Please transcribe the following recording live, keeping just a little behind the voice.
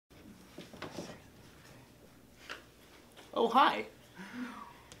Oh, hi.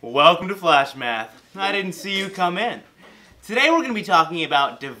 Welcome to Flash Math. I didn't see you come in. Today we're going to be talking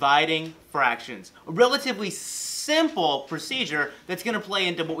about dividing fractions, a relatively simple procedure that's going to play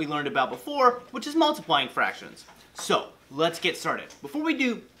into what we learned about before, which is multiplying fractions. So, let's get started. Before we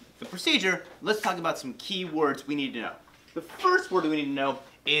do the procedure, let's talk about some key words we need to know. The first word we need to know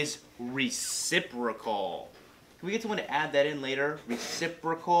is reciprocal. Can we get someone to add that in later?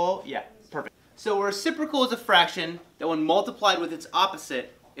 Reciprocal? Yeah, perfect. So a reciprocal is a fraction that when multiplied with its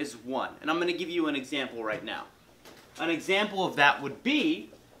opposite is 1. And I'm going to give you an example right now. An example of that would be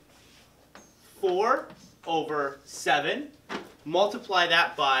 4 over 7. Multiply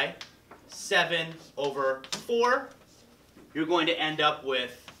that by 7 over 4. You're going to end up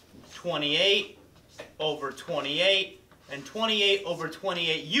with 28 over 28. And 28 over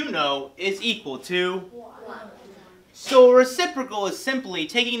 28, you know, is equal to 1. So a reciprocal is simply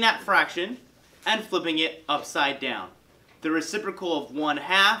taking that fraction and flipping it upside down. The reciprocal of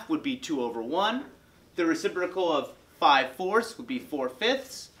 1/2 would be 2 over 1. The reciprocal of 5/4 would be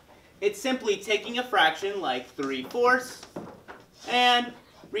 4/5. It's simply taking a fraction like 3/4 and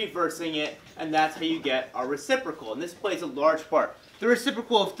reversing it, and that's how you get our reciprocal. And this plays a large part. The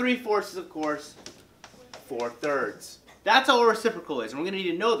reciprocal of 3/4 is, of course, 4/3. That's all a reciprocal is, and we're going to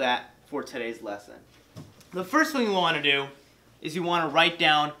need to know that for today's lesson. The first thing we want to do is we want to write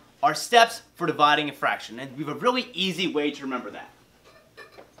down our steps for dividing a fraction, and we have a really easy way to remember that.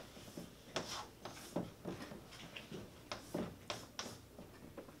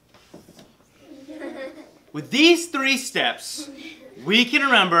 With these 3 steps, we can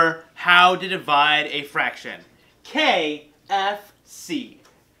remember how to divide a fraction. KFC.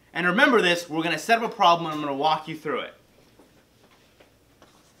 And remember this, we're going to set up a problem and I'm going to walk you through it.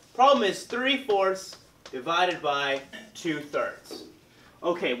 Problem is 3/4 divided by 2/3.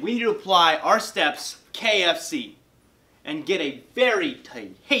 Okay, we need to apply our steps, KFC, and get a very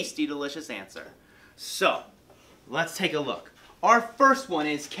tasty, delicious answer. So, let's take a look. Our first one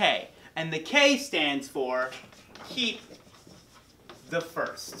is K, and the K stands for keep the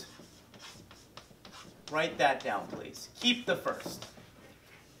first. Write that down, please. Keep the first.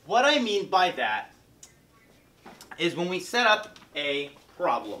 What I mean by that is when we set up a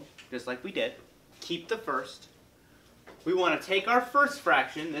problem, just like we did, keep the first, we want to take our first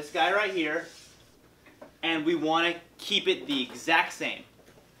fraction, this guy right here, and we want to keep it the exact same.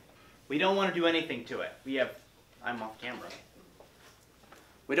 We don't want to do anything to it. I'm off camera.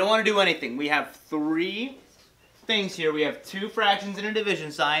 We don't want to do anything. We have 3 things here. We have 2 fractions and a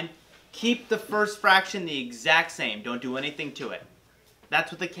division sign. Keep the first fraction the exact same. Don't do anything to it.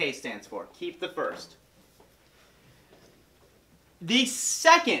 That's what the K stands for. Keep the first. The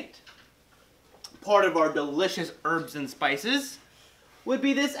second part of our delicious herbs and spices would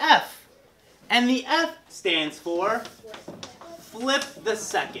be this F. And the F stands for flip the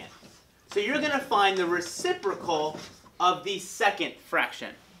second. So you're going to find the reciprocal of the second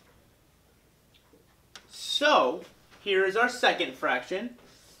fraction. So here is our second fraction,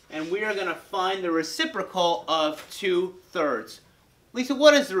 and we are going to find the reciprocal of 2/3. Lisa,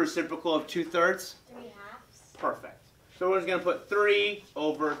 what is the reciprocal of 2/3? 3/2. Perfect. So we're just going to put 3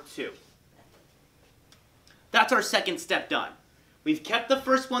 over 2. That's our second step done. We've kept the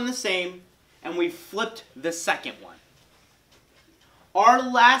first one the same, and we've flipped the second one. Our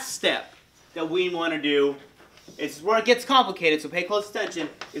last step that we want to do is where it gets complicated, so pay close attention,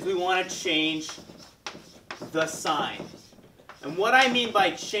 is we want to change the sign. And what I mean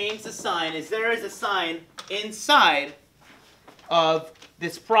by change the sign is there is a sign inside of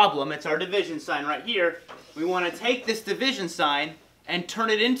this problem. It's our division sign right here. We want to take this division sign and turn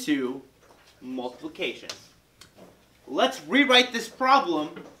it into multiplication. Let's rewrite this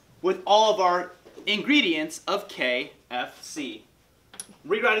problem with all of our ingredients of KFC.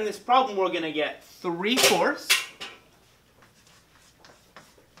 Rewriting this problem, we're going to get 3/4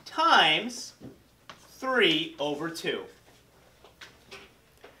 times 3 over 2.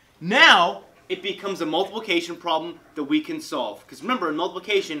 Now, it becomes a multiplication problem that we can solve. Because remember, in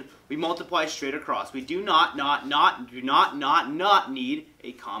multiplication, we multiply straight across. We do not need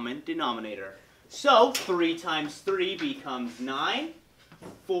a common denominator. So, 3 times 3 becomes 9.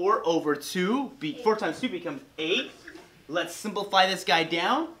 4 times 2 becomes 8. Let's simplify this guy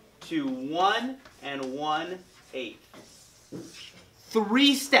down to 1 and 1/8.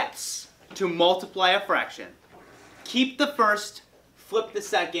 3 steps to multiply a fraction. Keep the first, flip the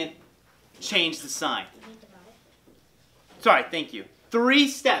second, change the sign. Sorry, thank you. 3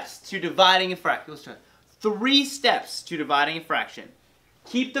 steps to dividing a fraction. Let's try. 3 steps to dividing a fraction.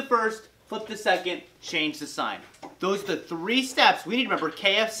 Keep the first, flip the second, change the sign. Those are the 3 steps. We need to remember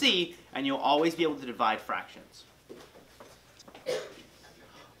KFC, and you'll always be able to divide fractions.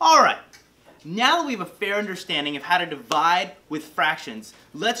 Alright, now that we have a fair understanding of how to divide with fractions,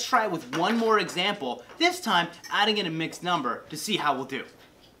 let's try it with one more example, this time adding in a mixed number to see how we'll do.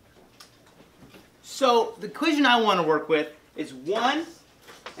 So the equation I want to work with is 1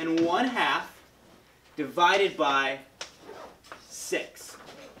 1/2 divided by 6.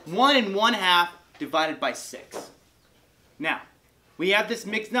 1 1/2 divided by 6. Now, we have this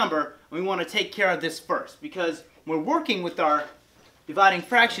mixed number, and we want to take care of this first, because when we're working with our dividing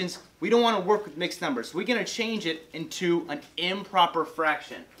fractions, we don't want to work with mixed numbers. So we're going to change it into an improper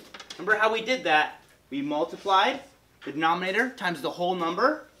fraction. Remember how we did that? We multiplied the denominator times the whole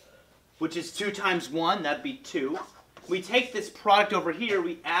number, which is 2 times 1, that'd be 2. We take this product over here,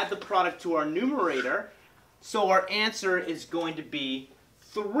 we add the product to our numerator, so our answer is going to be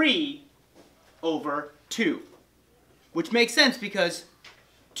 3 over 2. Which makes sense because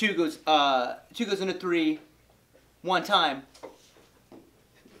 2 goes into 3 one time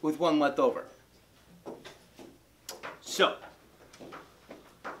with 1 left over. So,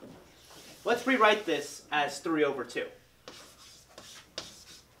 let's rewrite this as 3 over 2.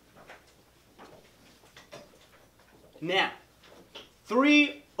 Now,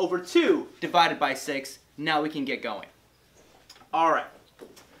 3 over 2 divided by 6, now we can get going. Alright,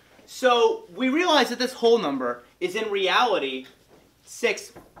 so we realize that this whole number is in reality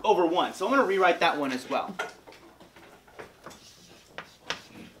 6 over 1. So I'm going to rewrite that one as well.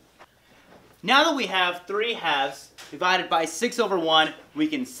 Now that we have 3 halves divided by 6 over 1, we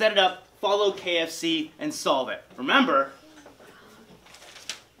can set it up, follow KFC, and solve it. Remember,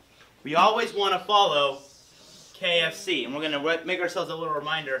 we always want to follow KFC, and we're going to make ourselves a little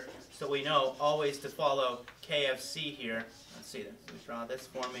reminder so we know always to follow KFC here. Let's see, let me draw this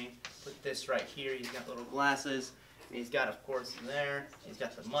for me. Put this right here. He's got little glasses. He's got, of course, there. He's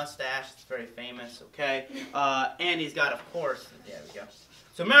got the mustache. It's very famous, okay? And he's got, of course, there we go.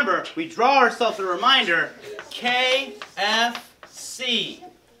 So remember, we draw ourselves a reminder, KFC.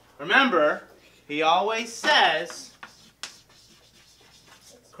 Remember, he always says,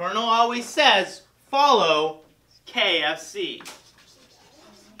 Colonel always says, follow KFC.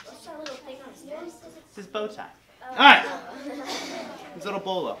 What's that little thing on his nose? It's his bow tie. Alright. His little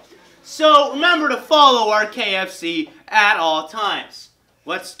bolo. So remember to follow our KFC at all times.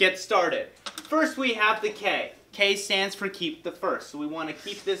 Let's get started. First we have the K. K stands for keep the first. So we want to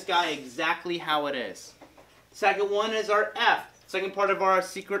keep this guy exactly how it is. Second one is our F. Second part of our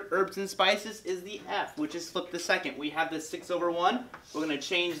secret herbs and spices is the F, which is flip the second. We have the 6 over 1. We're going to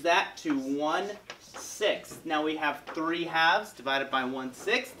change that to 1/6. Now we have 3 halves divided by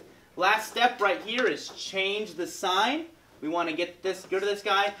 1/6. Last step right here is change the sign. We want to get rid of this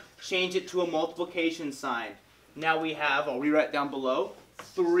guy, change it to a multiplication sign. Now we have, I'll rewrite down below,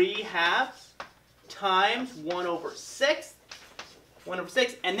 3 halves times 1/6.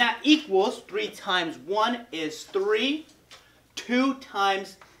 1/6, and that equals 3 times 1 is 3. 2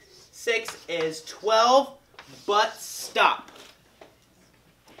 times 6 is 12, but stop.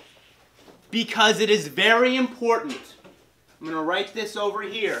 Because it is very important. I'm going to write this over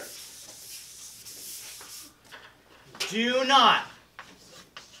here. Do not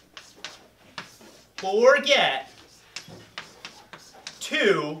forget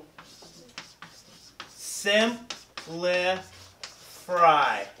to simplify.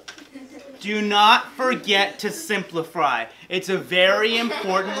 Do not forget to simplify. It's a very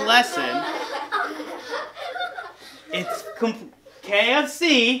important lesson. It's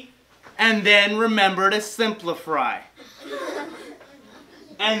KFC, and then remember to simplify.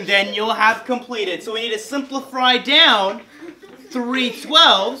 And then you'll have completed. So we need to simplify down 3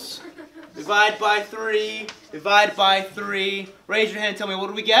 12s. Divide by 3, divide by 3. Raise your hand and tell me, what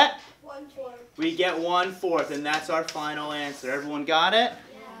do we get? 1/4. We get 1/4, and that's our final answer. Everyone got it?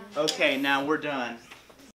 Yeah. Okay, now we're done.